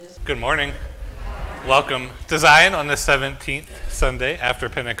Good morning. Welcome to Zion on the 17th Sunday after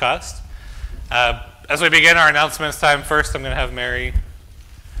Pentecost. As we begin our announcements time, first I'm going to have Mary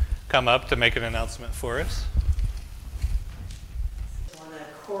come up to make an announcement for us. I want to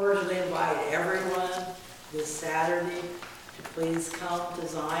cordially invite everyone this Saturday to please come to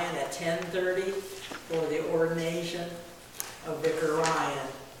Zion at 10:30 for the ordination of Vicar Ryan.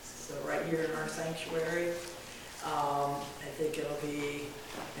 So right here in our sanctuary. I think it'll be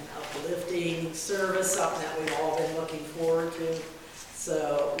an uplifting service, something that we've all been looking forward to.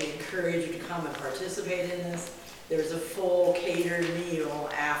 So we encourage you to come and participate in this. There's a full catered meal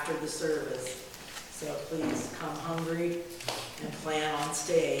after the service. So please come hungry and plan on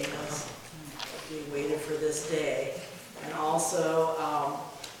staying as we waited for this day. And also,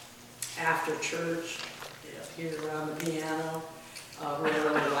 after church, up here around the piano, we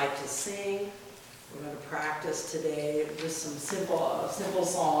really like to sing. We're going to practice today just some simple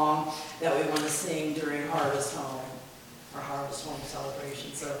song that we want to sing during Harvest Home, our Harvest Home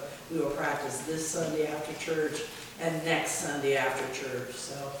celebration. So we will practice this Sunday after church and next Sunday after church.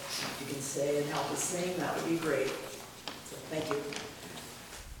 So if you can stay and help us sing, that would be great. So thank you.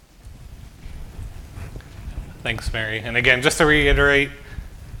 Thanks, Mary. And again, just to reiterate,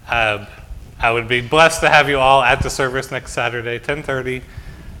 I would be blessed to have you all at the service next Saturday, 10:30.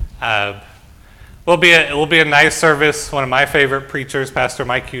 It will be a nice service. One of my favorite preachers, Pastor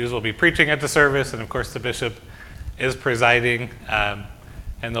Mike Hughes, will be preaching at the service, and of course the bishop is presiding, and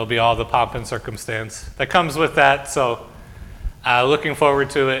there'll be all the pomp and circumstance that comes with that. So looking forward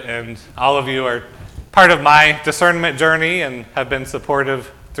to it, and all of you are part of my discernment journey and have been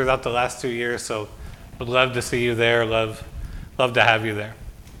supportive throughout the last 2 years, so would love to see you there, love to have you there.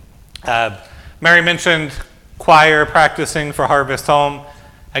 Mary mentioned choir practicing for Harvest Home.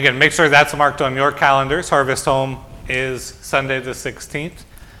 Again, make sure that's marked on your calendars. Harvest Home is Sunday the 16th,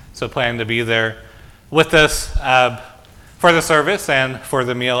 so plan to be there with us for the service and for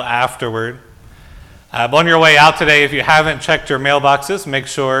the meal afterward. On your way out today, if you haven't checked your mailboxes, make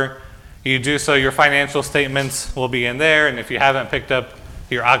sure you do so. Your financial statements will be in there, and if you haven't picked up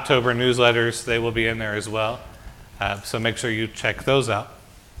your October newsletters, they will be in there as well. So make sure you check those out.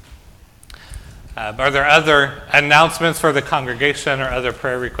 Are there other announcements for the congregation or other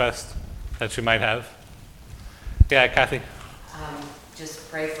prayer requests that you might have? Yeah, Kathy?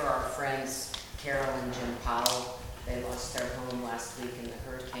 Just pray for our friends Carol and Jim Powell. They lost their home last week in the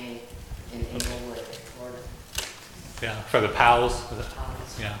hurricane in Inglewood, Florida. Yeah, for the Powells?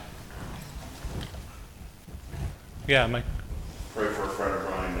 Yeah. Yeah, Mike? Pray for a friend of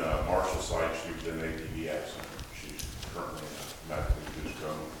mine, Marcia Sykes. She was in ATV accident. She's currently in a medically induced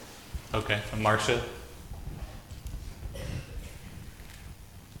coma. Okay, and Marcia?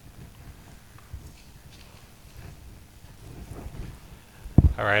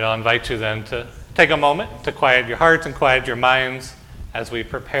 All right, I'll invite you then to take a moment to quiet your hearts and quiet your minds as we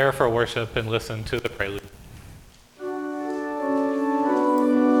prepare for worship and listen to the prelude.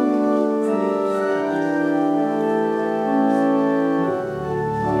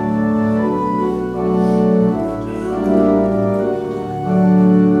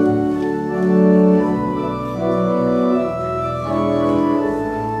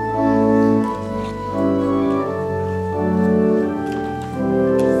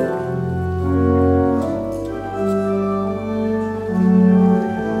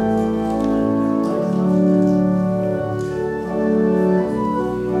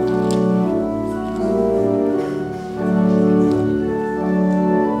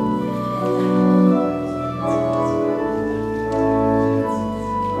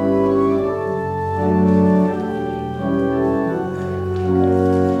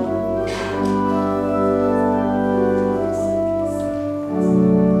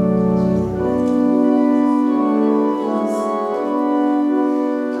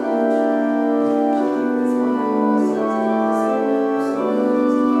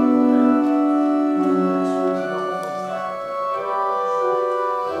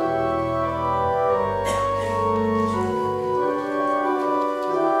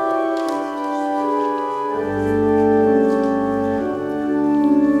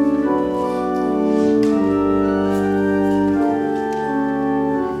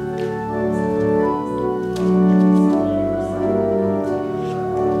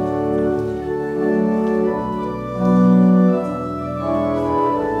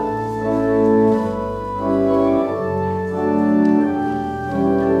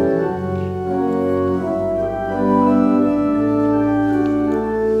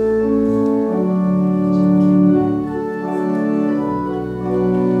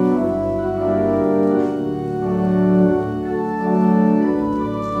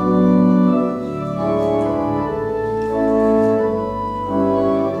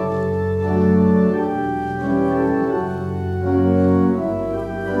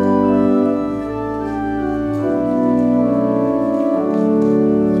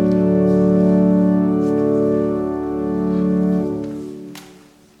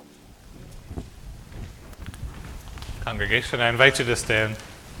 congregation, I invite you to stand.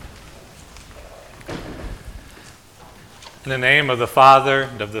 In the name of the Father,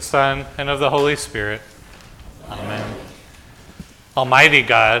 and of the Son, and of the Holy Spirit. Amen. Almighty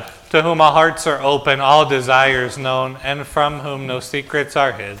God, to whom all hearts are open, all desires known, and from whom no secrets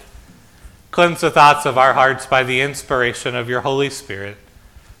are hid, cleanse the thoughts of our hearts by the inspiration of your Holy Spirit,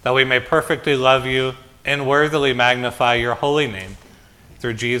 that we may perfectly love you and worthily magnify your holy name,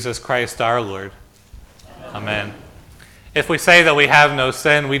 through Jesus Christ our Lord. Amen. If we say that we have no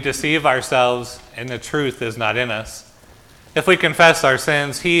sin, we deceive ourselves, and the truth is not in us. If we confess our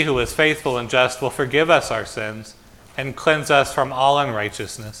sins, he who is faithful and just will forgive us our sins and cleanse us from all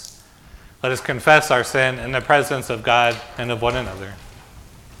unrighteousness. Let us confess our sin in the presence of God and of one another.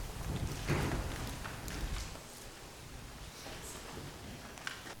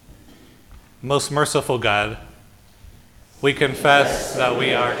 Most merciful God, we confess that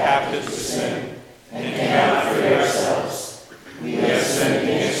we are captives to sin and cannot free ourselves. We have sinned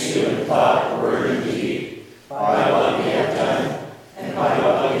against you in thought, word, and deed, by what we have done and by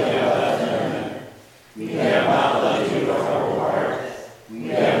what we have left undone. We have not loved you with our whole heart. We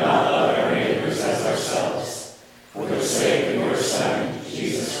have not loved our neighbors as ourselves. For the sake of your Son,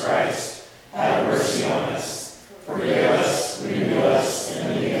 Jesus Christ, have mercy on us. Forgive us, renew us,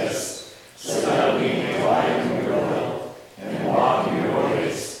 and lead us, so that we may abide in your will and walk in your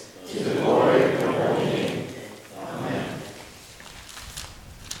ways, to the glory of your holy name. Amen.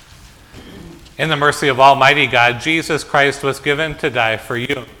 In the mercy of Almighty God, Jesus Christ was given to die for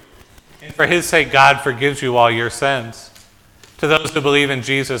you. And for his sake, God forgives you all your sins. To those who believe in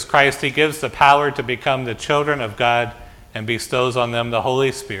Jesus Christ, he gives the power to become the children of God and bestows on them the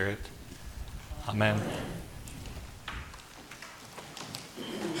Holy Spirit. Amen.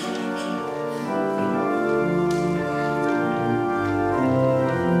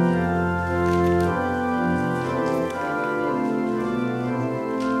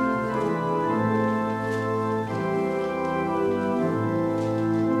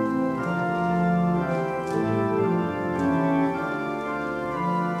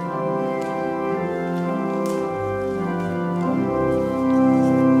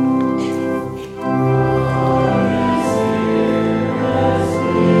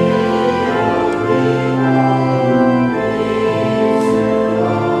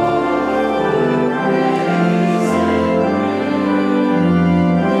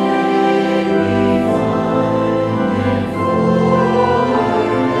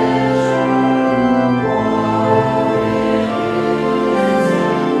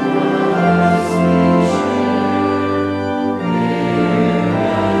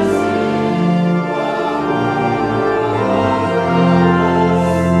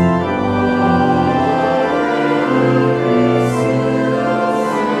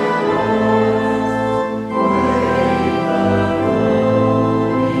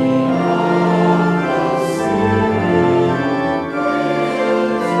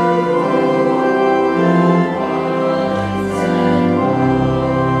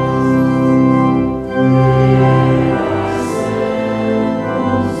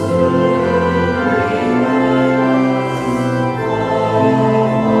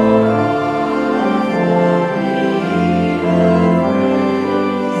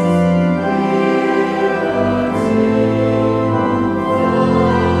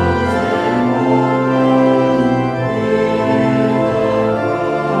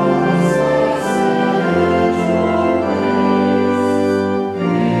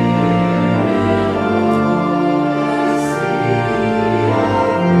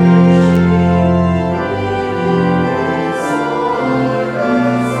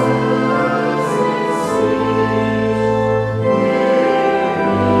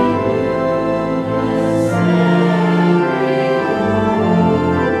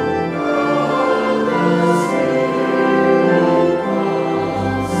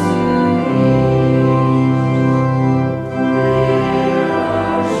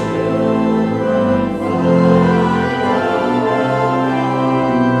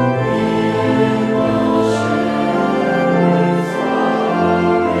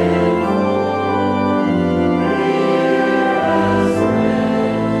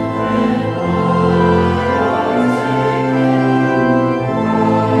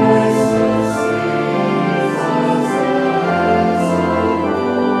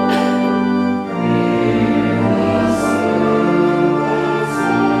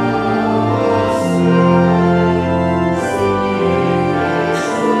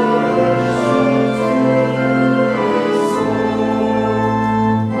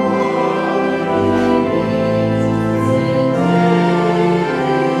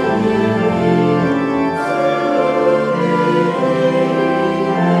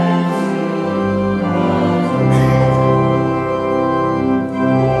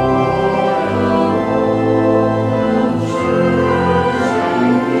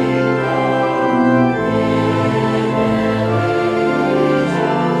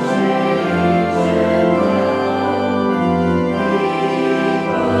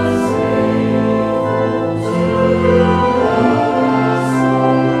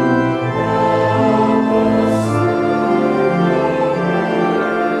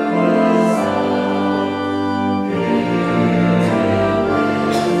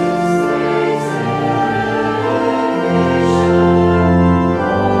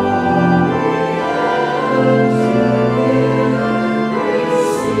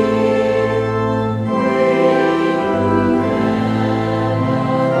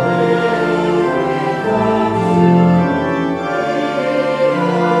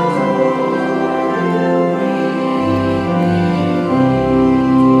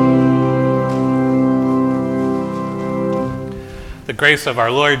 grace of our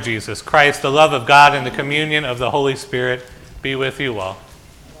Lord Jesus Christ, the love of God, and the communion of the Holy Spirit be with you all.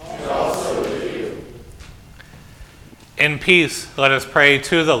 And also with you. In peace, let us pray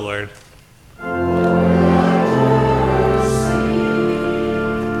to the Lord.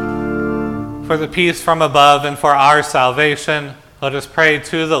 For the peace from above and for our salvation, let us pray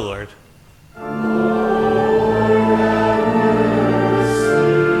to the Lord.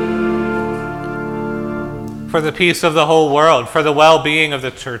 For the peace of the whole world, for the well-being of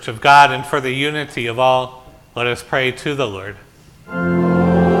the Church of God, and for the unity of all, let us pray to the Lord.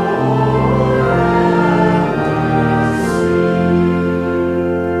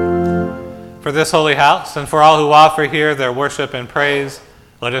 For this holy house, and for all who offer here their worship and praise,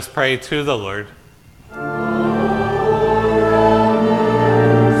 let us pray to the Lord.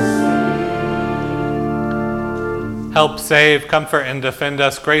 Help, save, comfort, and defend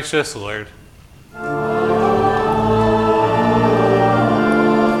us, gracious Lord.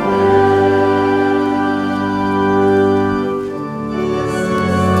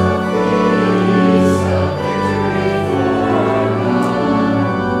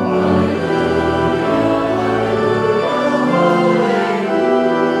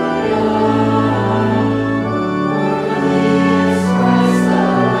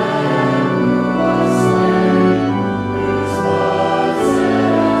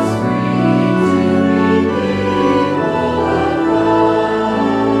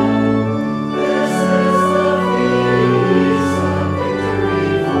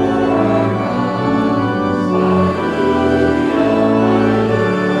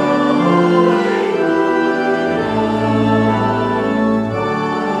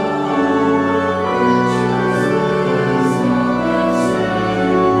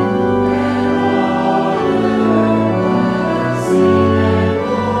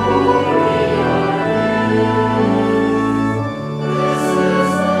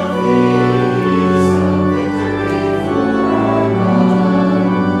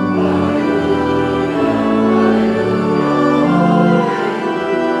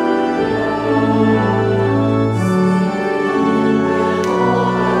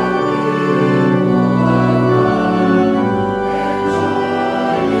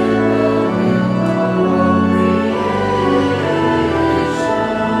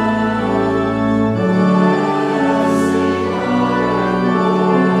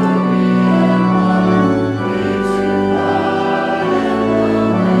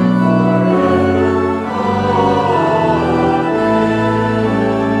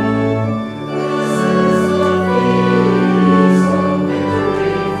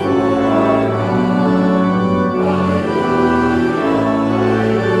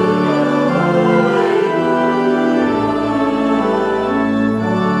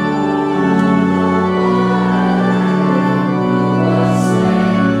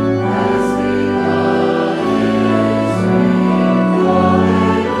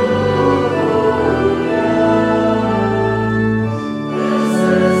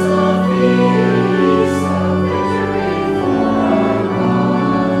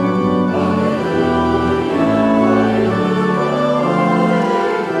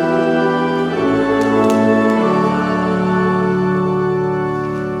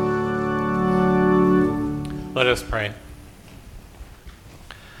 Let us pray.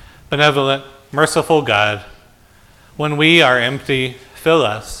 Benevolent, merciful God, when we are empty, fill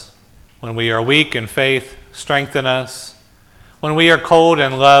us. When we are weak in faith, strengthen us. When we are cold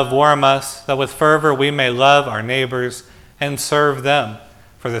in love, warm us, that with fervor we may love our neighbors and serve them,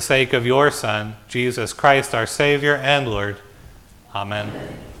 for the sake of your Son, Jesus Christ, our Savior and Lord. Amen.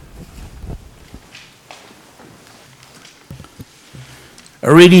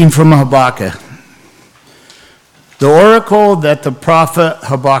 A reading from Habakkuk. The oracle that the prophet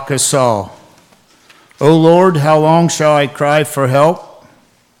Habakkuk saw. O Lord, how long shall I cry for help,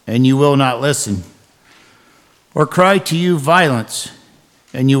 and you will not listen? Or cry to you violence,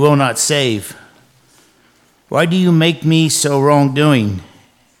 and you will not save? Why do you make me so wrongdoing,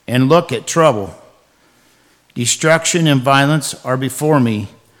 and look at trouble? Destruction and violence are before me,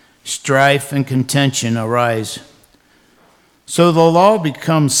 strife and contention arise. So the law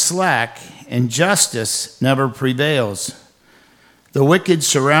becomes slack, and justice never prevails. The wicked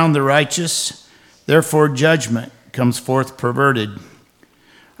surround the righteous, therefore judgment comes forth perverted.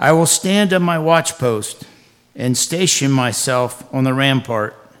 I will stand on my watchpost and station myself on the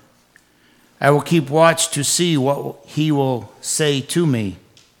rampart. I will keep watch to see what he will say to me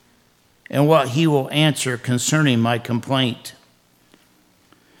and what he will answer concerning my complaint.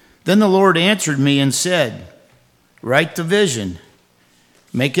 Then the Lord answered me and said, write the vision,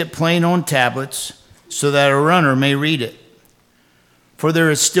 make it plain on tablets, so that a runner may read it. For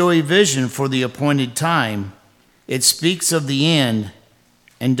there is still a vision for the appointed time. It speaks of the end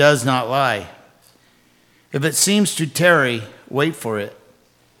and does not lie. If it seems to tarry, wait for it.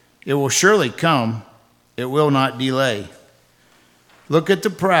 It will surely come. It will not delay. Look at the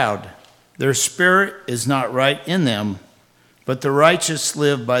proud. Their spirit is not right in them, but the righteous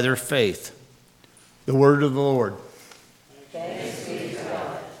live by their faith. The word of the Lord. Thanks be to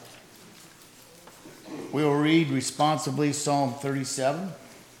God. We will read responsibly Psalm 37.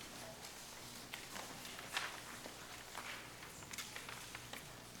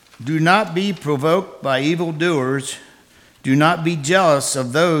 Do not be provoked by evildoers. Do not be jealous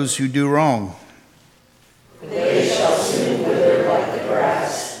of those who do wrong. They shall soon wither like the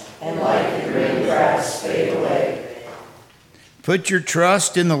grass, and like the green grass fade away. Put your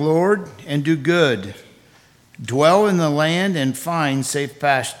trust in the Lord and do good. Dwell in the land and find safe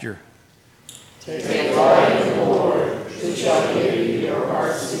pasture. Take delight in the Lord, who shall give you your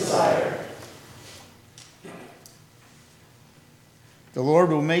heart's desire. The Lord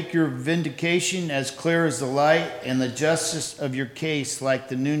will make your vindication as clear as the light, and the justice of your case like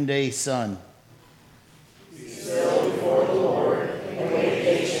the noonday sun. Be still before the Lord and wait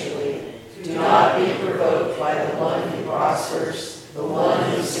patiently. Do not be provoked by the one who prospers, the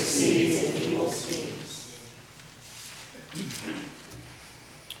one who succeeds in evil schemes.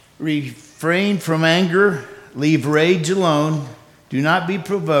 Refrain from anger, leave rage alone. Do not be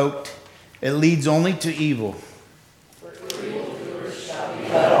provoked, it leads only to evil.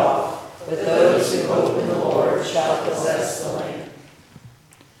 Cut off, but those who hope in the Lord shall possess the land.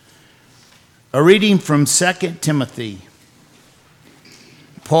 A reading from 2 Timothy.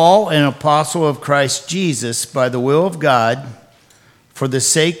 Paul, an apostle of Christ Jesus, by the will of God, for the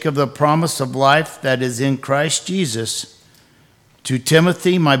sake of the promise of life that is in Christ Jesus, to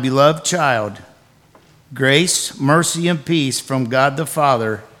Timothy, my beloved child, grace, mercy, and peace from God the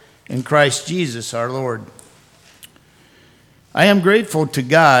Father and Christ Jesus our Lord. I am grateful to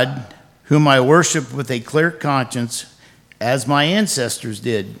God, whom I worship with a clear conscience, as my ancestors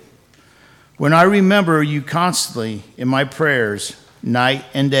did, when I remember you constantly in my prayers, night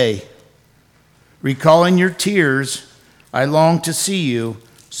and day. Recalling your tears, I long to see you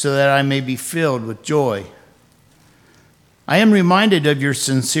so that I may be filled with joy. I am reminded of your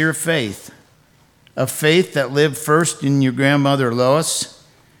sincere faith, a faith that lived first in your grandmother Lois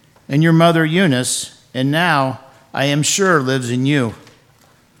and your mother Eunice, and now I am sure lives in you.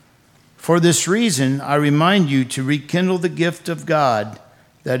 For this reason, I remind you to rekindle the gift of God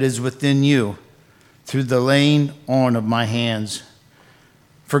that is within you through the laying on of my hands.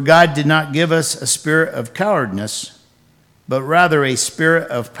 For God did not give us a spirit of cowardice, but rather a spirit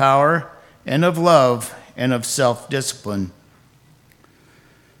of power and of love and of self-discipline.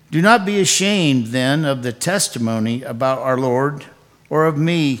 Do not be ashamed then of the testimony about our Lord or of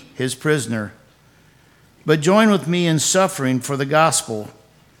me, his prisoner, but join with me in suffering for the gospel,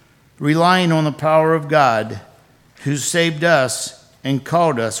 relying on the power of God, who saved us and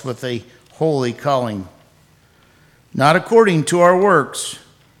called us with a holy calling, not according to our works,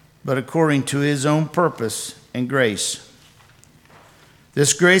 but according to his own purpose and grace.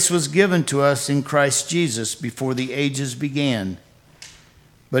 This grace was given to us in Christ Jesus before the ages began,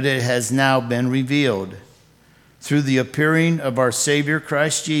 but it has now been revealed through the appearing of our Savior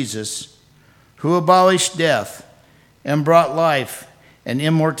Christ Jesus, who abolished death and brought life and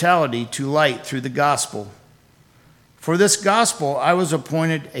immortality to light through the gospel. For this gospel I was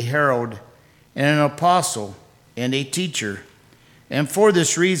appointed a herald and an apostle and a teacher, and for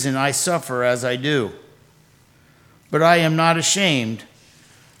this reason I suffer as I do. But I am not ashamed,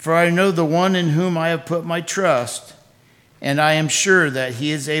 for I know the one in whom I have put my trust, and I am sure that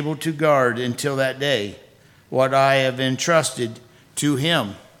he is able to guard until that day what I have entrusted to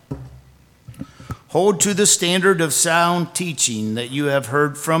him. Hold to the standard of sound teaching that you have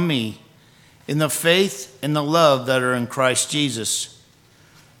heard from me in the faith and the love that are in Christ Jesus.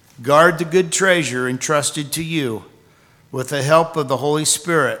 Guard the good treasure entrusted to you with the help of the Holy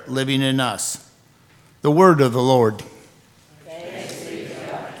Spirit living in us. The word of the Lord. Thanks be to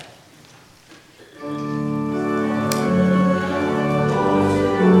God.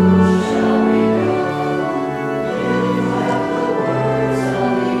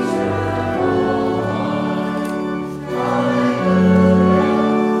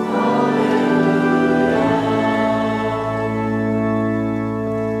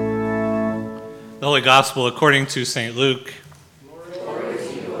 The Holy Gospel according to St. Luke.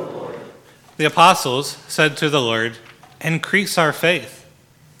 The apostles said to the Lord, "Increase our faith."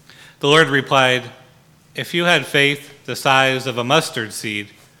 The Lord replied, "If you had faith the size of a mustard seed,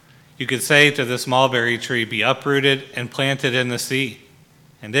 you could say to this mulberry tree, 'Be uprooted and planted in the sea,'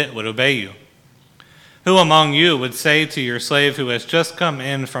 and it would obey you. Who among you would say to your slave who has just come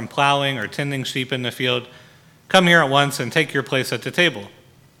in from plowing or tending sheep in the field, 'Come here at once and take your place at the table'?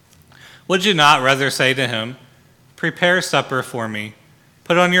 Would you not rather say to him, 'Prepare supper for me,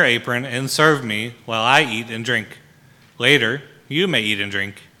 put on your apron, and serve me while I eat and drink. Later, you may eat and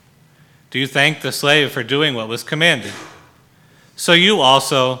drink'? Do you thank the slave for doing what was commanded? So you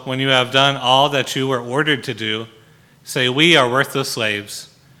also, when you have done all that you were ordered to do, say, 'We are worthless slaves.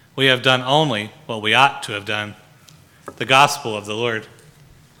 We have done only what we ought to have done.'" The gospel of the Lord.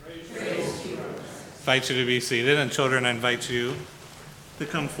 I invite you to be seated, and children, I invite you to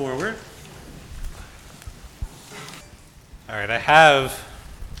come forward. All right, I have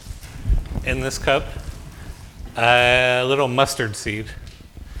in this cup a little mustard seed.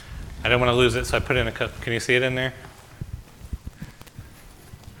 I didn't want to lose it, so I put it in a cup. Can you see it in there?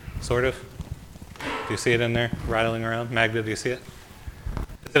 Sort of. Do you see it in there, rattling around? Magda, do you see it?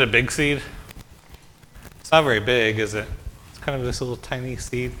 Is it a big seed? It's not very big, is it? It's kind of this little tiny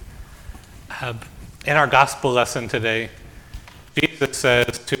seed. In our gospel lesson today, Jesus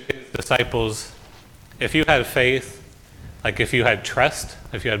says to his disciples, if you had faith, like if you had trust,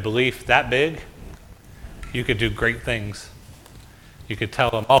 if you had belief that big, you could do great things. You could tell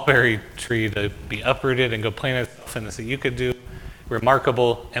a mulberry tree to be uprooted and go plant itself in the sea. You could do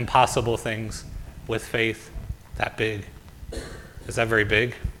remarkable, impossible things with faith that big. Is that very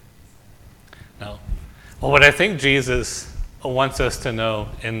big? No. Well, what I think Jesus wants us to know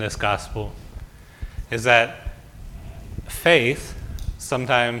in this gospel is that faith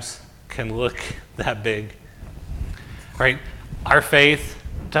sometimes can look that big, right? Our faith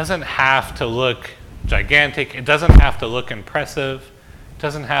doesn't have to look gigantic. It doesn't have to look impressive. It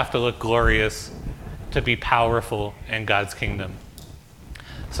doesn't have to look glorious to be powerful in God's kingdom.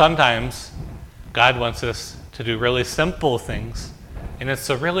 Sometimes God wants us to do really simple things, and it's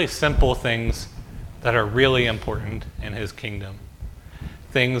the really simple things that are really important in his kingdom.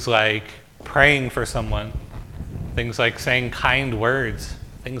 Things like praying for someone, things like saying kind words,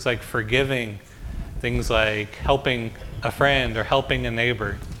 things like forgiving, things like helping a friend or helping a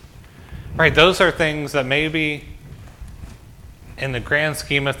neighbor. Right, those are things that maybe in the grand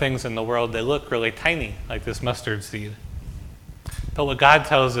scheme of things in the world, they look really tiny, like this mustard seed. But what God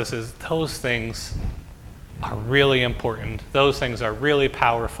tells us is those things are really important. Those things are really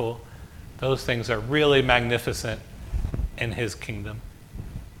powerful. Those things are really magnificent in his kingdom.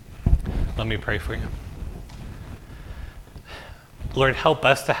 Let me pray for you. Lord, help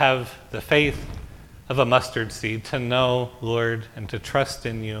us to have the faith of a mustard seed, to know, Lord, and to trust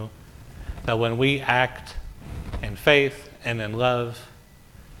in you, that when we act in faith and in love,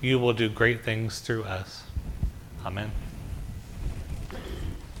 you will do great things through us. Amen.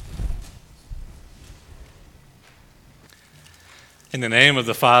 In the name of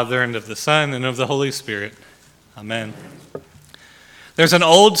the Father, and of the Son, and of the Holy Spirit. Amen. There's an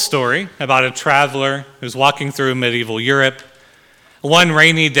old story about a traveler who's walking through medieval Europe. One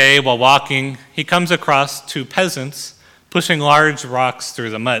rainy day while walking, he comes across two peasants pushing large rocks through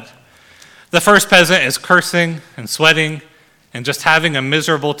the mud. The first peasant is cursing and sweating and just having a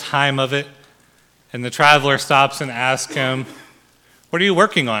miserable time of it. And the traveler stops and asks him, "What are you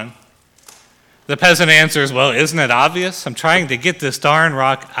working on?" The peasant answers, "Well, isn't it obvious? I'm trying to get this darn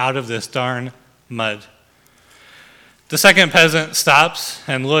rock out of this darn mud." The second peasant stops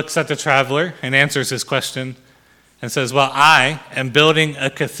and looks at the traveler and answers his question and says, "Well, I am building a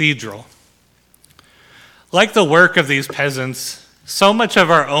cathedral." Like the work of these peasants, so much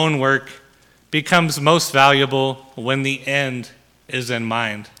of our own work becomes most valuable when the end is in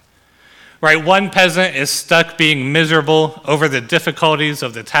mind. Right? One peasant is stuck being miserable over the difficulties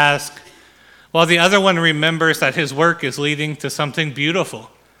of the task, while the other one remembers that his work is leading to something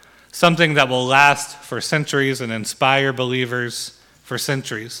beautiful, something that will last for centuries and inspire believers for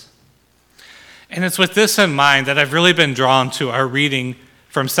centuries. And it's with this in mind that I've really been drawn to our reading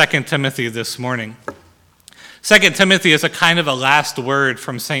from 2 Timothy this morning. 2 Timothy is a kind of a last word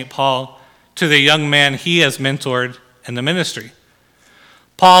from St. Paul to the young man he has mentored in the ministry.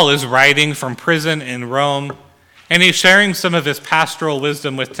 Paul is writing from prison in Rome, and he's sharing some of his pastoral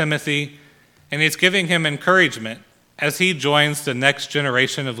wisdom with Timothy, and he's giving him encouragement as he joins the next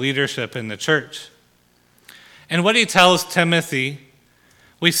generation of leadership in the church. And what he tells Timothy,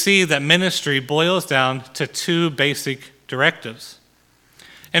 we see that ministry boils down to two basic directives.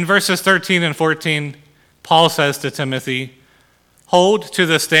 In verses 13 and 14, Paul says to Timothy, "Hold to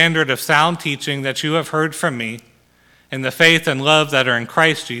the standard of sound teaching that you have heard from me, in the faith and love that are in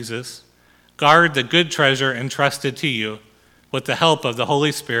Christ Jesus. Guard the good treasure entrusted to you with the help of the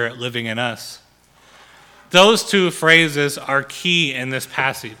Holy Spirit living in us." Those two phrases are key in this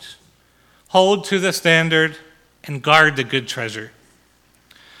passage. Hold to the standard and guard the good treasure.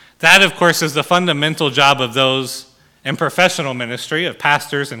 That, of course, is the fundamental job of those in professional ministry, of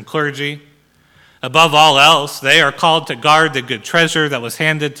pastors and clergy. Above all else, they are called to guard the good treasure that was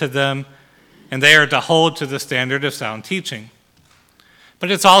handed to them, and they are to hold to the standard of sound teaching. But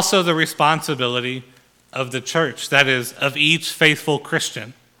it's also the responsibility of the church, that is, of each faithful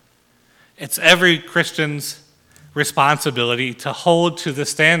Christian. It's every Christian's responsibility to hold to the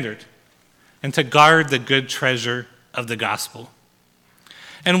standard and to guard the good treasure of the gospel.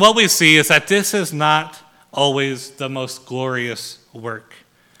 And what we see is that this is not always the most glorious work.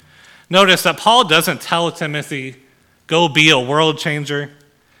 Notice that Paul doesn't tell Timothy, go be a world changer.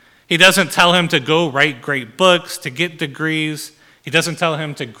 He doesn't tell him to go write great books, to get degrees. He doesn't tell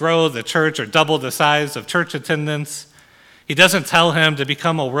him to grow the church or double the size of church attendance. He doesn't tell him to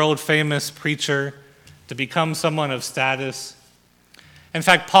become a world-famous preacher, to become someone of status. In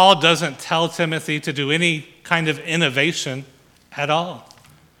fact, Paul doesn't tell Timothy to do any kind of innovation at all.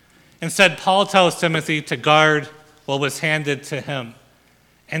 Instead, Paul tells Timothy to guard what was handed to him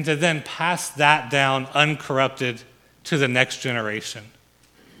and to then pass that down uncorrupted to the next generation.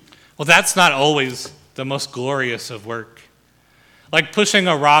 Well, that's not always the most glorious of work. Like pushing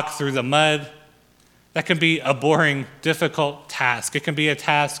a rock through the mud, that can be a boring, difficult task. It can be a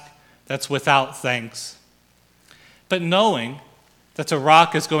task that's without thanks. But knowing that the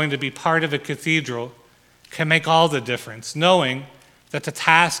rock is going to be part of a cathedral can make all the difference. Knowing that the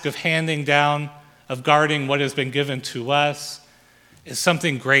task of handing down, of guarding what has been given to us, is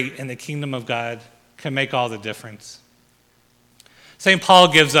something great in the kingdom of God can make all the difference. St. Paul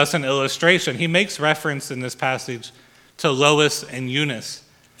gives us an illustration. He makes reference in this passage to Lois and Eunice.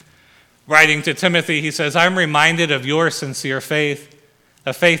 Writing to Timothy, he says, I'm reminded of your sincere faith,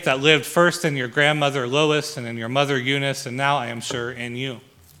 a faith that lived first in your grandmother Lois and in your mother Eunice, and now I am sure in you.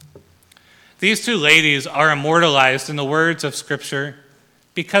 These two ladies are immortalized in the words of Scripture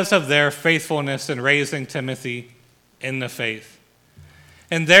because of their faithfulness in raising Timothy in the faith.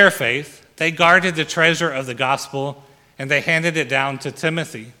 In their faith, they guarded the treasure of the gospel and they handed it down to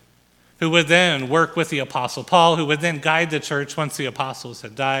Timothy, who would then work with the Apostle Paul, who would then guide the church once the apostles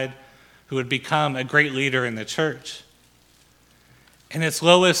had died, who would become a great leader in the church. And it's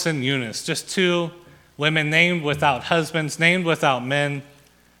Lois and Eunice, just two women named without husbands, named without men,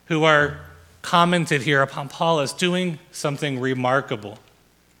 who are commented here upon Paul as doing something remarkable.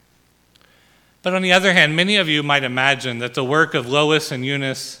 But on the other hand, many of you might imagine that the work of Lois and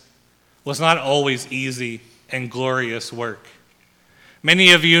Eunice was not always easy and glorious work.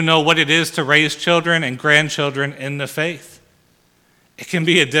 Many of you know what it is to raise children and grandchildren in the faith. It can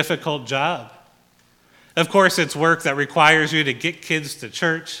be a difficult job. Of course, it's work that requires you to get kids to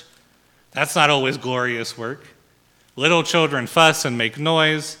church. That's not always glorious work. Little children fuss and make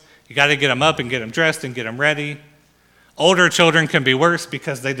noise. You got to get them up and get them dressed and get them ready. Older children can be worse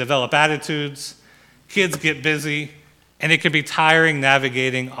because they develop attitudes. Kids get busy, and it can be tiring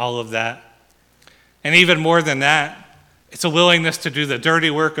navigating all of that. And even more than that, it's a willingness to do the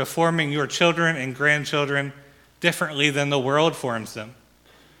dirty work of forming your children and grandchildren differently than the world forms them.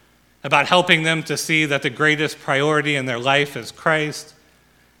 About helping them to see that the greatest priority in their life is Christ,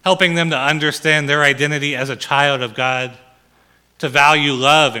 helping them to understand their identity as a child of God, to value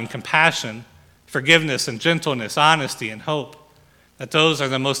love and compassion, forgiveness and gentleness, honesty and hope, that those are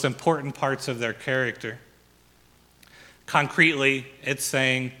the most important parts of their character. Concretely, it's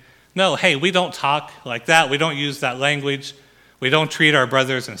saying, no, hey, we don't talk like that. We don't use that language. We don't treat our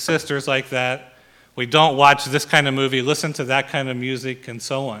brothers and sisters like that. We don't watch this kind of movie, listen to that kind of music, and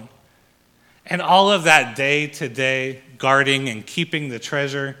so on. And all of that day-to-day guarding and keeping the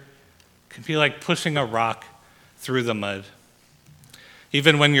treasure can be like pushing a rock through the mud.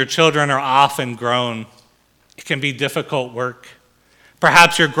 Even when your children are off and grown, it can be difficult work.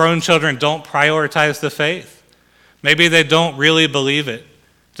 Perhaps your grown children don't prioritize the faith. Maybe they don't really believe it,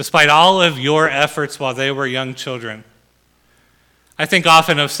 despite all of your efforts while they were young children. I think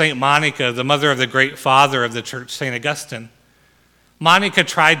often of St. Monica, the mother of the great father of the church, St. Augustine. Monica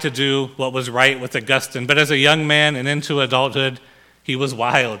tried to do what was right with Augustine, but as a young man and into adulthood, he was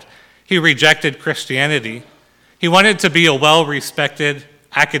wild. He rejected Christianity. He wanted to be a well-respected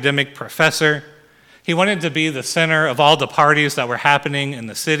academic professor. He wanted to be the center of all the parties that were happening in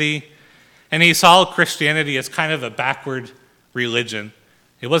the city. And he saw Christianity as kind of a backward religion.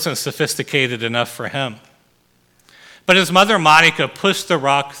 It wasn't sophisticated enough for him. But his mother, Monica, pushed the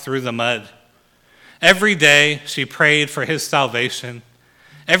rock through the mud. Every day she prayed for his salvation.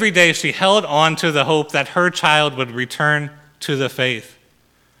 Every day she held on to the hope that her child would return to the faith.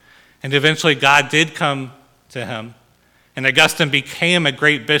 And eventually God did come to him. And Augustine became a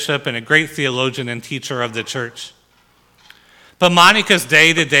great bishop and a great theologian and teacher of the church. But Monica's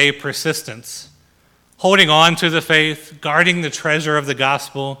day-to-day persistence, holding on to the faith, guarding the treasure of the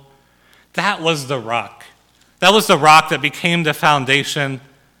gospel, that was the rock. That was the rock that became the foundation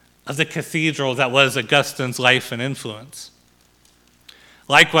of the cathedral that was Augustine's life and influence.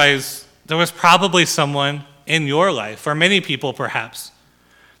 Likewise, there was probably someone in your life, or many people perhaps,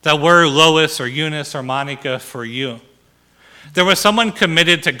 that were Lois or Eunice or Monica for you. There was someone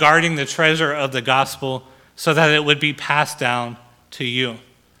committed to guarding the treasure of the gospel so that it would be passed down to you.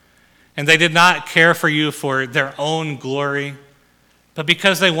 And they did not care for you for their own glory, but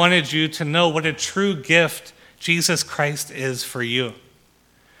because they wanted you to know what a true gift Jesus Christ is for you.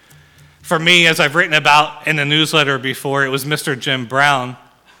 For me, as I've written about in the newsletter before, it was Mr. Jim Brown.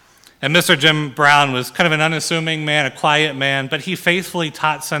 And Mr. Jim Brown was kind of an unassuming man, a quiet man, but he faithfully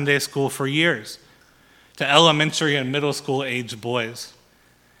taught Sunday school for years to elementary and middle school age boys.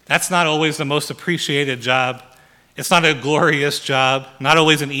 That's not always the most appreciated job. It's not a glorious job, not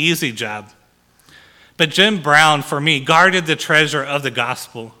always an easy job. But Jim Brown, for me, guarded the treasure of the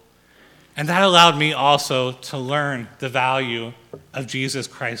gospel. And that allowed me also to learn the value of Jesus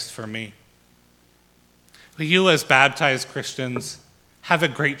Christ for me. But you as baptized Christians have a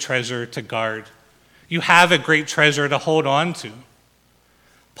great treasure to guard. You have a great treasure to hold on to.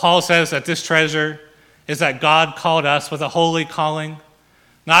 Paul says that this treasure is that God called us with a holy calling,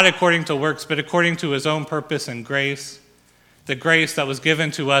 not according to works, but according to his own purpose and grace, the grace that was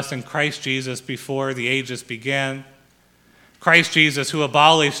given to us in Christ Jesus before the ages began. Christ Jesus, who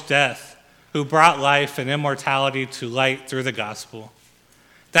abolished death, who brought life and immortality to light through the gospel.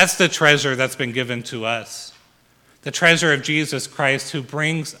 That's the treasure that's been given to us, the treasure of Jesus Christ who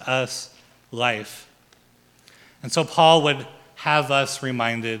brings us life. And so Paul would have us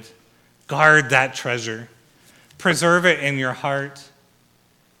reminded, guard that treasure, preserve it in your heart,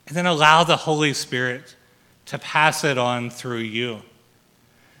 and then allow the Holy Spirit to pass it on through you.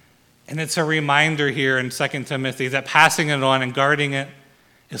 And it's a reminder here in 2 Timothy that passing it on and guarding it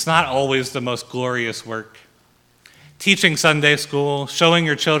is not always the most glorious work. Teaching Sunday school, showing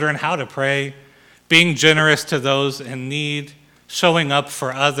your children how to pray, being generous to those in need, showing up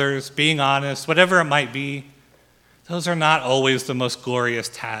for others, being honest, whatever it might be, those are not always the most glorious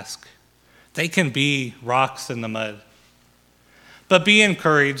task. They can be rocks in the mud. But be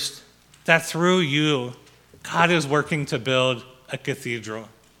encouraged that through you, God is working to build a cathedral.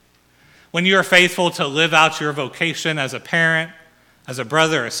 When you are faithful to live out your vocation as a parent, as a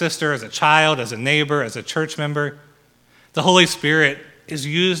brother, a sister, as a child, as a neighbor, as a church member, the Holy Spirit is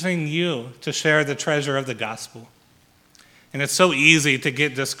using you to share the treasure of the gospel. And it's so easy to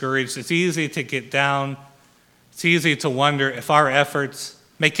get discouraged. It's easy to get down. It's easy to wonder if our efforts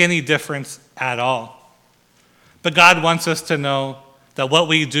make any difference at all. But God wants us to know that what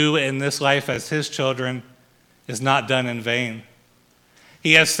we do in this life as his children is not done in vain.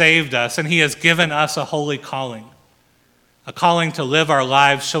 He has saved us, and he has given us a holy calling, a calling to live our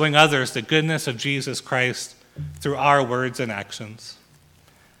lives showing others the goodness of Jesus Christ through our words and actions.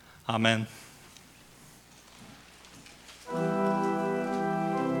 Amen.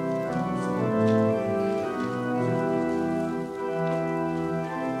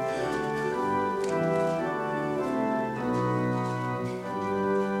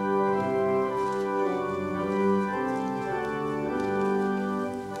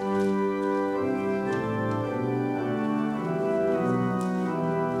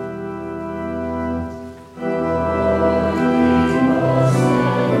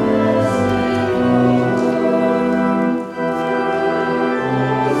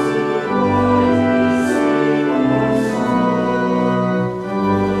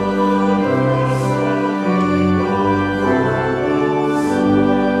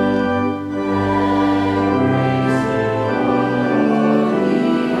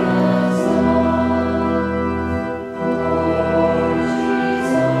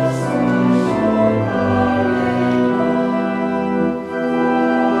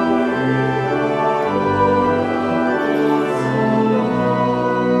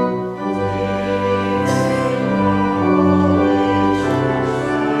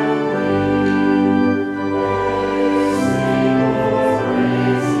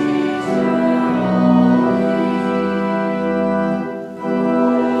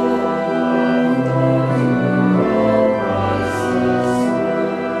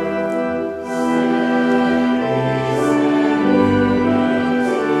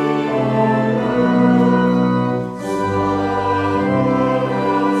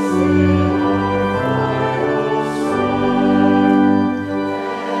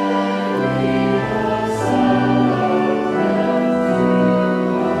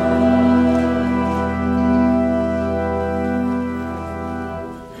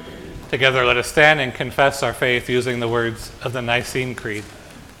 Together, let us stand and confess our faith using the words of the Nicene Creed.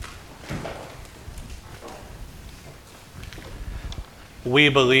 We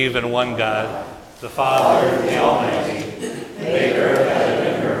believe in one God, the Father, the Almighty, maker of heaven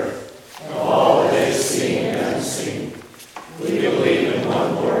and earth, of all that is seen and unseen. We believe in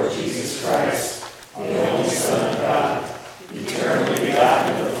one Lord Jesus Christ, the only Son of God, eternally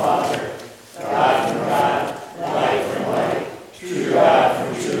begotten of the Father, God from God, light from light, true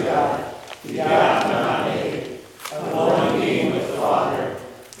God from true God, begotten and not made, of one being with the Father,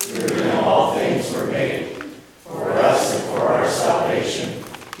 through whom all things were made. For us and for our salvation,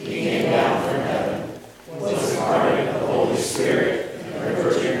 he came down from heaven, was incarnate of the Holy Spirit and the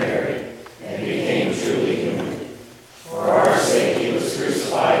Virgin Mary, and became truly human. For our sake he was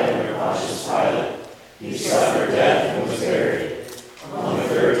crucified under Pontius Pilate. He suffered death and was buried. On the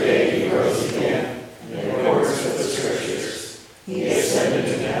third day he rose again, in accordance with the Scriptures. He ascended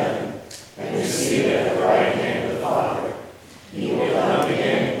into heaven, and is seated at the right hand of the Father. He will come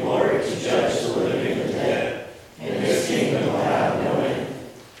again in glory to judge the living and the dead, and his kingdom will have no end.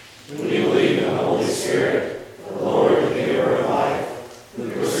 We believe in the Holy Spirit, the Lord, the giver of life, who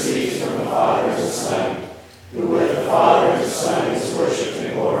proceeds from the Father and the Son, who with the Father and the Son is worshipped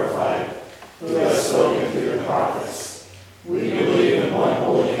and glorified, who has spoken through the prophets. We believe in one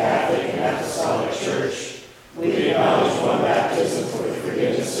holy Catholic and Apostolic Church. We acknowledge one baptism for the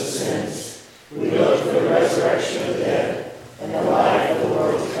forgiveness of sins. We look for the resurrection of the dead and the life of the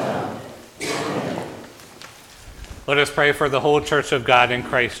world to come. Amen. Let us pray for the whole Church of God in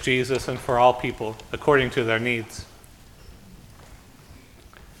Christ Jesus and for all people, according to their needs.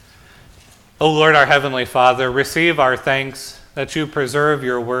 O Lord, our Heavenly Father, receive our thanks that you preserve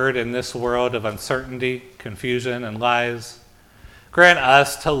your word in this world of uncertainty, confusion, and lies. Grant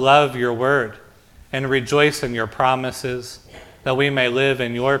us to love your word and rejoice in your promises, that we may live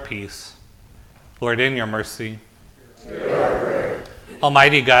in your peace. Lord, in your mercy.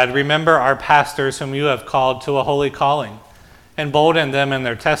 Almighty God, remember our pastors whom you have called to a holy calling. Embolden them in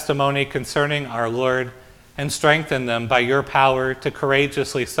their testimony concerning our Lord, and strengthen them by your power to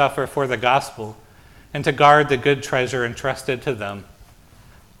courageously suffer for the gospel and to guard the good treasure entrusted to them.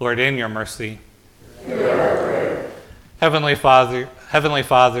 Lord, in your mercy. Heavenly Father,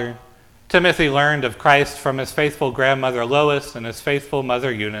 Timothy learned of Christ from his faithful grandmother Lois and his faithful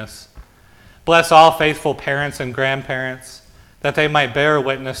mother Eunice. Bless all faithful parents and grandparents, that they might bear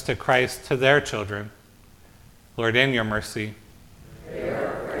witness to Christ to their children. Lord, in your mercy.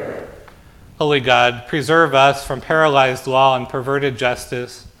 Holy God, preserve us from paralyzed law and perverted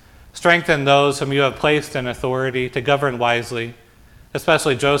justice. Strengthen those whom you have placed in authority to govern wisely,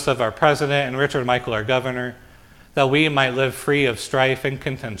 especially Joseph, our president, and Richard Michael, our governor, that we might live free of strife and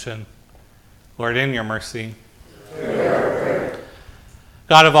contention. Lord, in your mercy.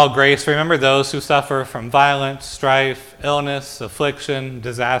 God of all grace, remember those who suffer from violence, strife, illness, affliction,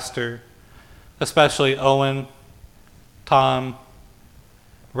 disaster, especially Owen, Tom,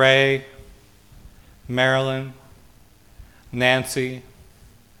 Ray, Marilyn, Nancy,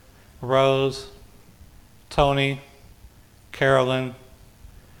 Rose, Tony, Carolyn,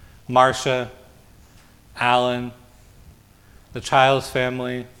 Marcia, Alan, the Childs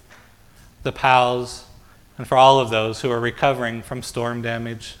family, the Powells, and for all of those who are recovering from storm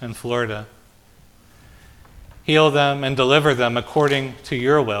damage in Florida. Heal them and deliver them according to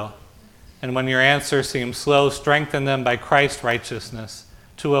your will. And when your answer seems slow, strengthen them by Christ's righteousness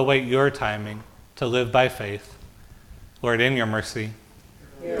to await your timing, to live by faith. Lord, in your mercy.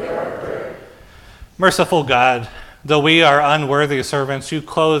 Merciful God, though we are unworthy servants, you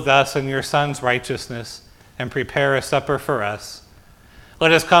clothe us in your Son's righteousness and prepare a supper for us.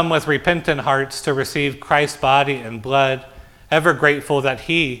 Let us come with repentant hearts to receive Christ's body and blood, ever grateful that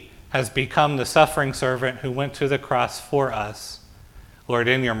he has become the suffering servant who went to the cross for us. Lord,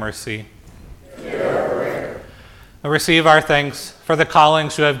 in your mercy. Receive our thanks for the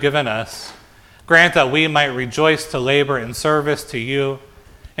callings you have given us. Grant that we might rejoice to labor in service to you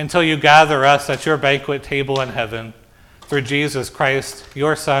until you gather us at your banquet table in heaven, through Jesus Christ,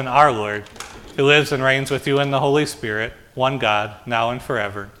 your Son, our Lord, who lives and reigns with you in the Holy Spirit, one God, now and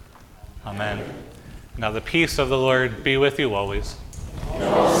forever. Amen. Now the peace of the Lord be with you always. And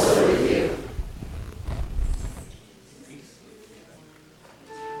also with you.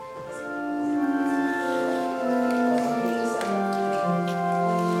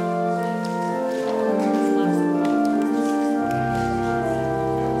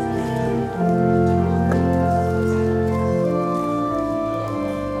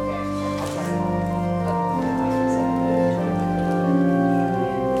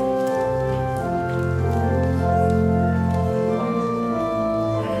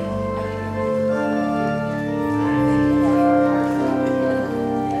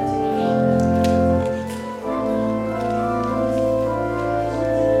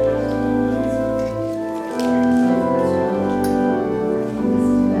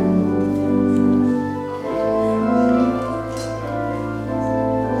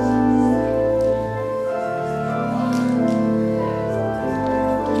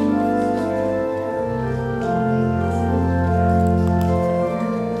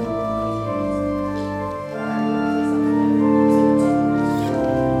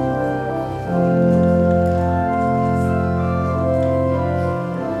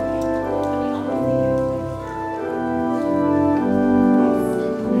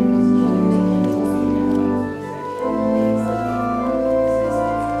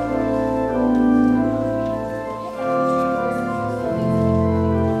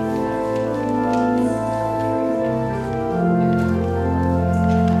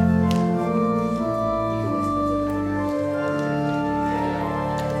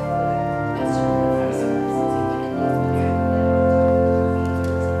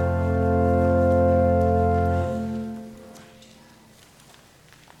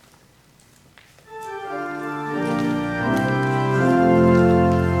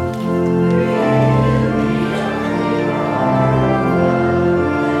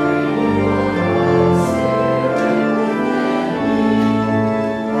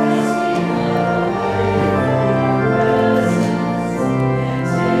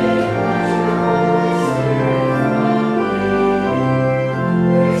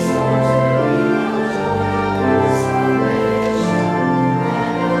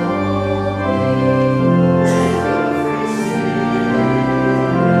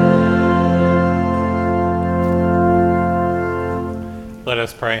 Let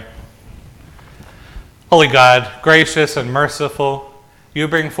us pray. Holy God, gracious and merciful, you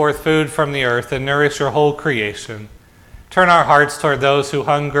bring forth food from the earth and nourish your whole creation. Turn our hearts toward those who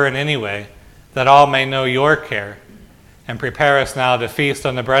hunger in any way, that all may know your care, and prepare us now to feast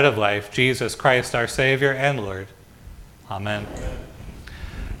on the bread of life, Jesus Christ, our Savior and Lord. Amen.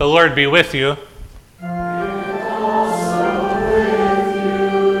 The Lord be with you. And also with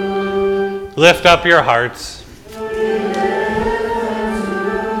you. Lift up your hearts.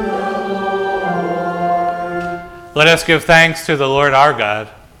 Let us give thanks to the Lord our God.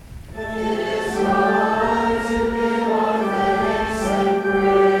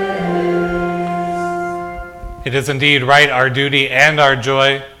 It is indeed right, our duty and our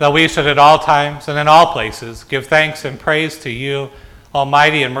joy, that we should at all times and in all places give thanks and praise to you,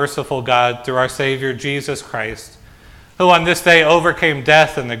 Almighty and merciful God, through our Savior Jesus Christ, who on this day overcame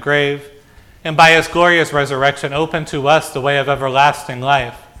death and the grave, and by his glorious resurrection opened to us the way of everlasting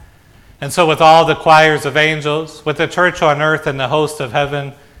life. And so with all the choirs of angels, with the church on earth and the host of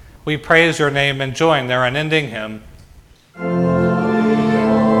heaven, we praise your name and join their unending hymn.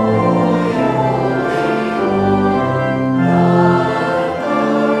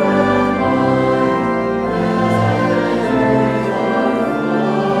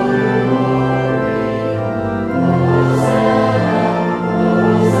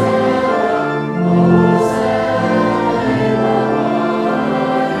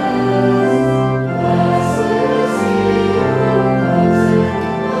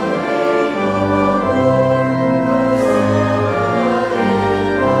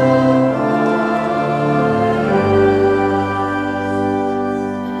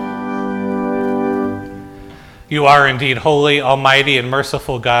 You are indeed holy, almighty, and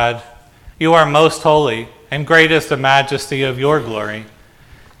merciful God. You are most holy, and great is the majesty of your glory.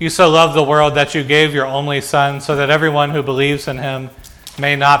 You so loved the world that you gave your only Son, so that everyone who believes in him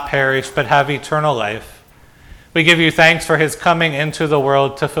may not perish, but have eternal life. We give you thanks for his coming into the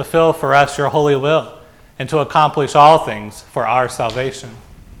world to fulfill for us your holy will, and to accomplish all things for our salvation.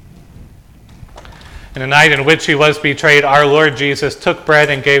 In the night in which he was betrayed, our Lord Jesus took bread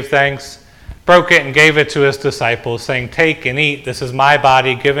and gave thanks, broke it and gave it to his disciples, saying, "Take and eat, this is my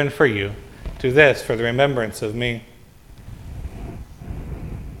body given for you. Do this for the remembrance of me."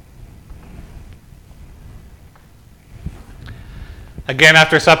 Again,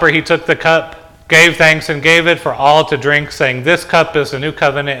 after supper, he took the cup, gave thanks, and gave it for all to drink, saying, "This cup is the new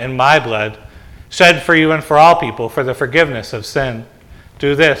covenant in my blood, shed for you and for all people for the forgiveness of sin.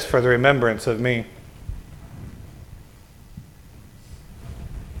 Do this for the remembrance of me."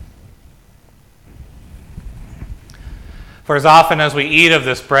 For as often as we eat of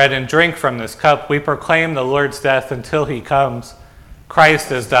this bread and drink from this cup, we proclaim the Lord's death until he comes. Christ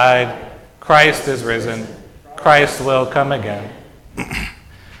has died. Christ is risen. Christ will come again.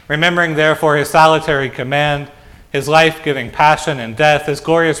 Remembering therefore his solitary command, his life-giving passion and death, his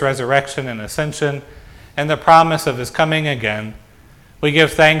glorious resurrection and ascension, and the promise of his coming again, we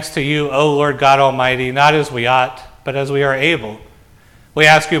give thanks to you, O Lord God Almighty, not as we ought, but as we are able. We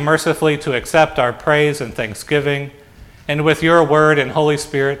ask you mercifully to accept our praise and thanksgiving, and with your word and Holy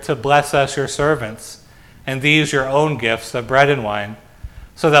Spirit to bless us, your servants, and these your own gifts of bread and wine,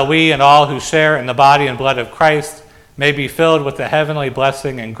 so that we and all who share in the body and blood of Christ may be filled with the heavenly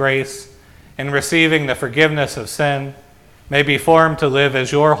blessing and grace, and receiving the forgiveness of sin, may be formed to live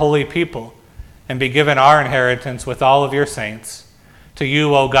as your holy people, and be given our inheritance with all of your saints. To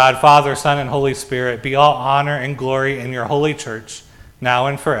you, O God, Father, Son, and Holy Spirit, be all honor and glory in your holy church, now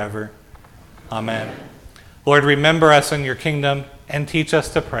and forever. Amen. Lord, remember us in your kingdom and teach us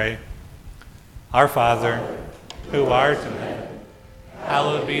to pray. Our Father, who art in heaven,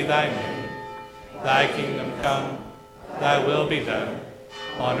 hallowed be thy name. Thy kingdom come, thy will be done,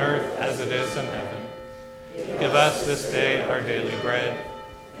 on earth as it is in heaven. Give us this day our daily bread,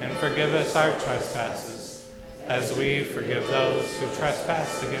 and forgive us our trespasses, as we forgive those who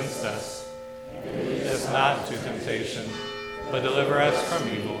trespass against us. Lead us not to temptation, but deliver us from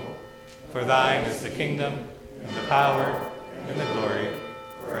evil. For thine is the kingdom, and the power, and the glory,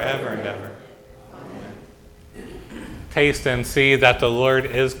 forever and ever. Amen. Taste and see that the Lord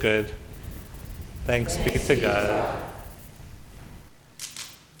is good. Thanks be to God.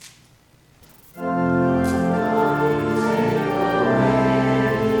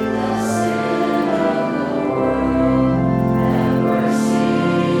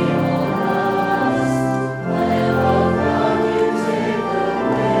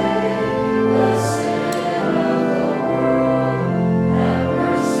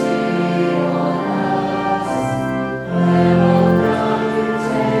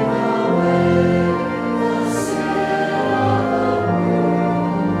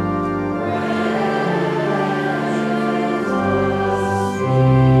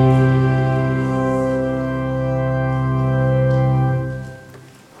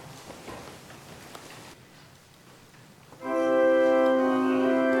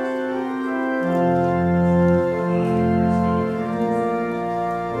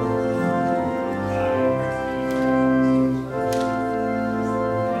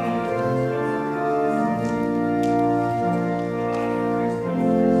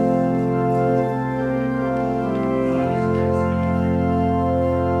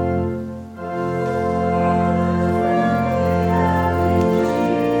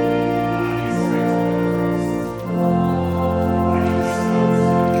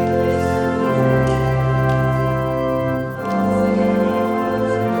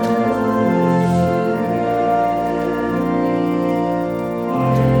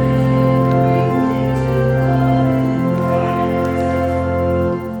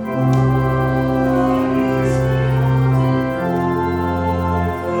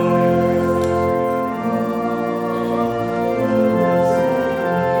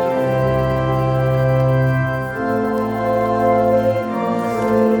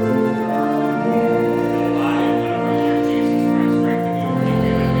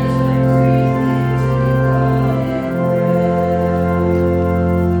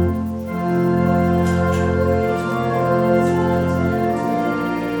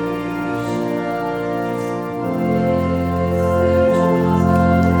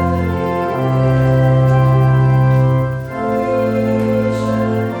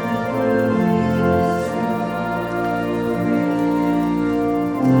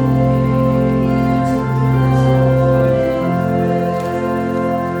 Body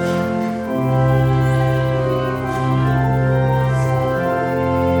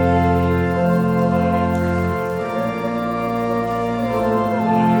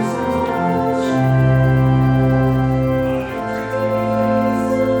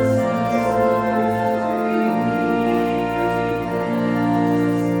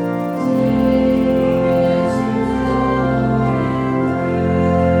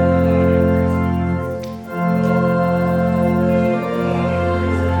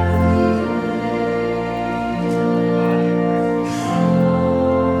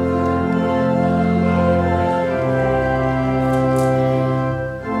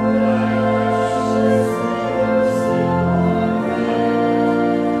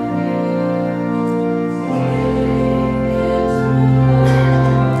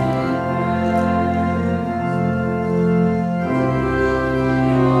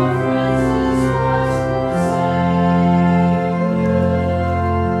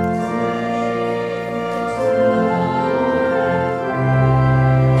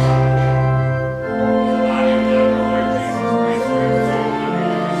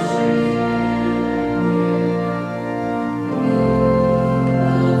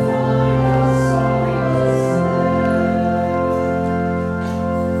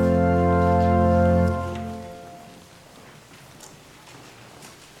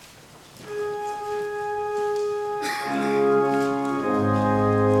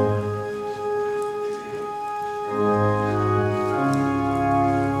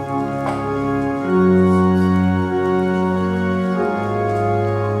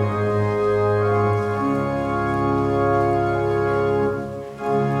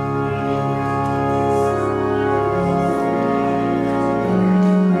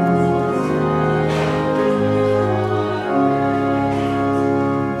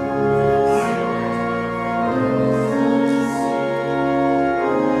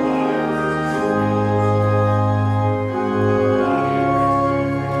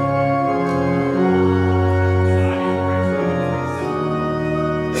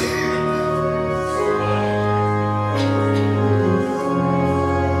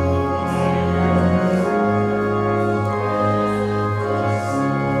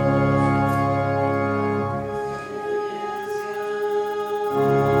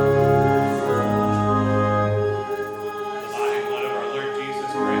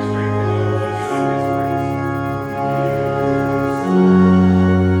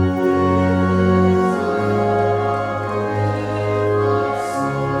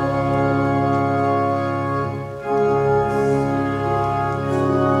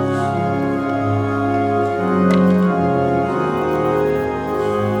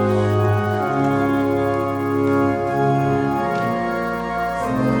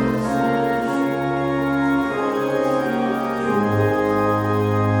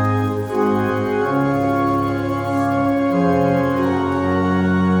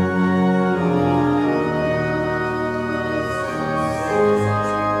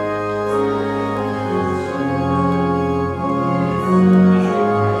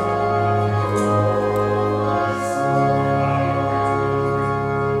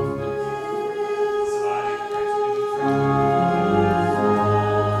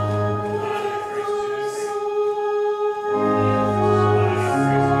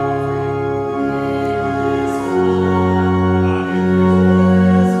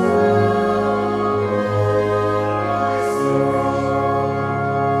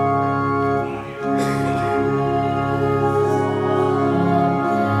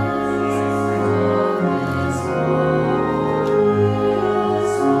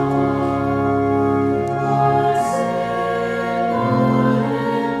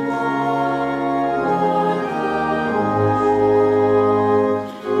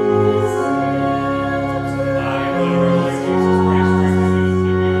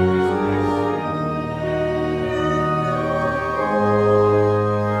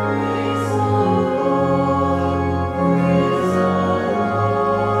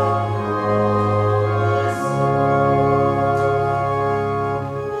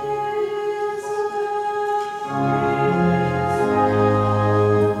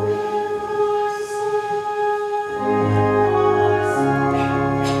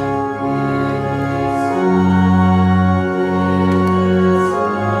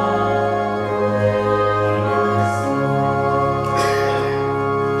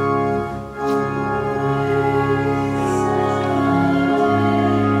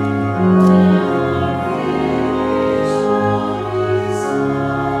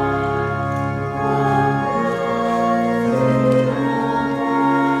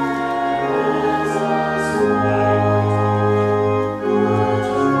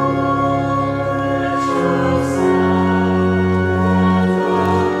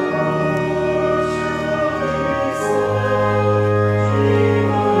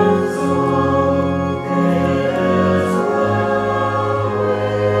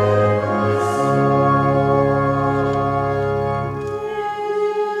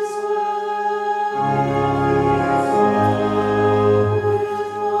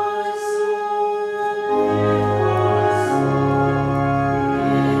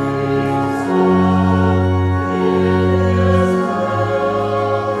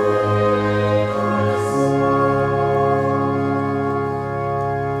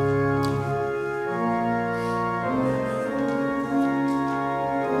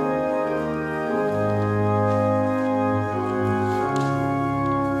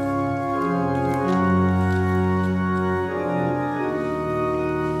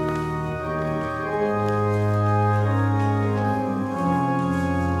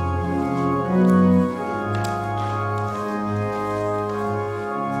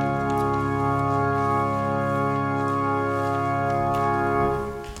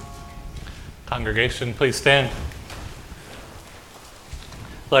Congregation, please stand.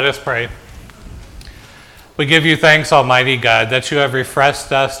 Let us pray. We give you thanks, Almighty God, that you have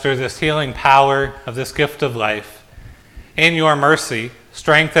refreshed us through this healing power of this gift of life. In your mercy,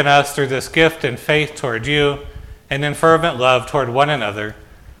 strengthen us through this gift in faith toward you and in fervent love toward one another,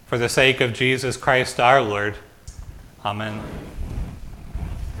 for the sake of Jesus Christ our Lord. Amen.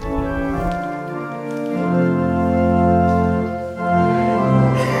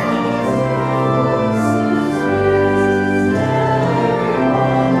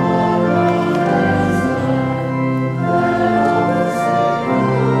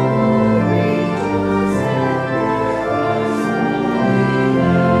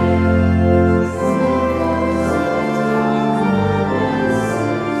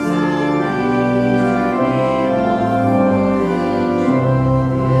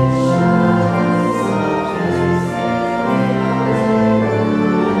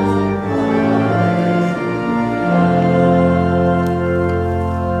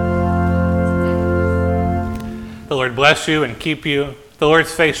 The Lord bless you and keep you. The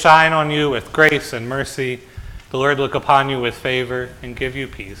Lord's face shine on you with grace and mercy. The Lord look upon you with favor and give you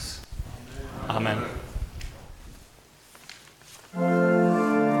peace. Amen.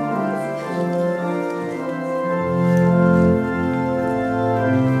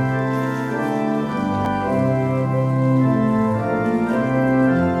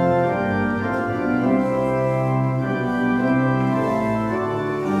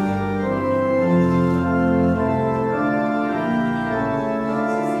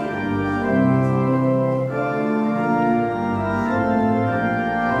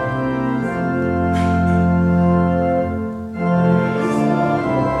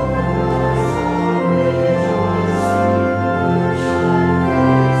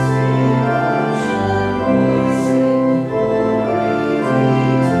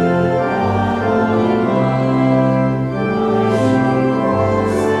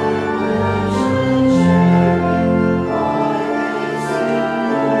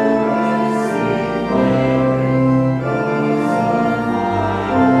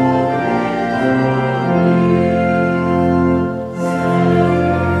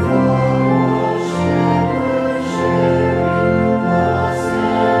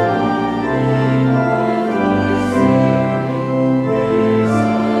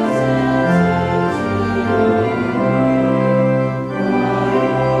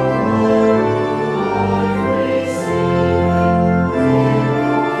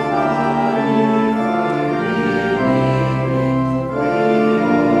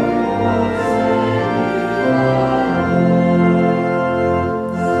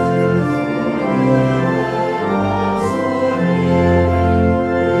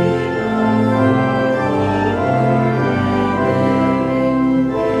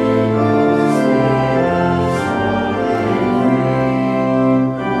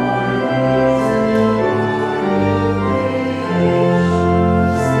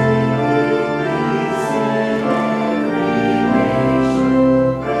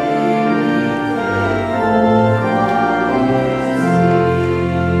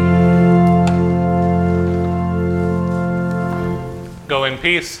 Go in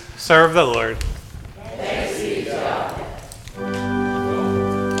peace. Serve the Lord.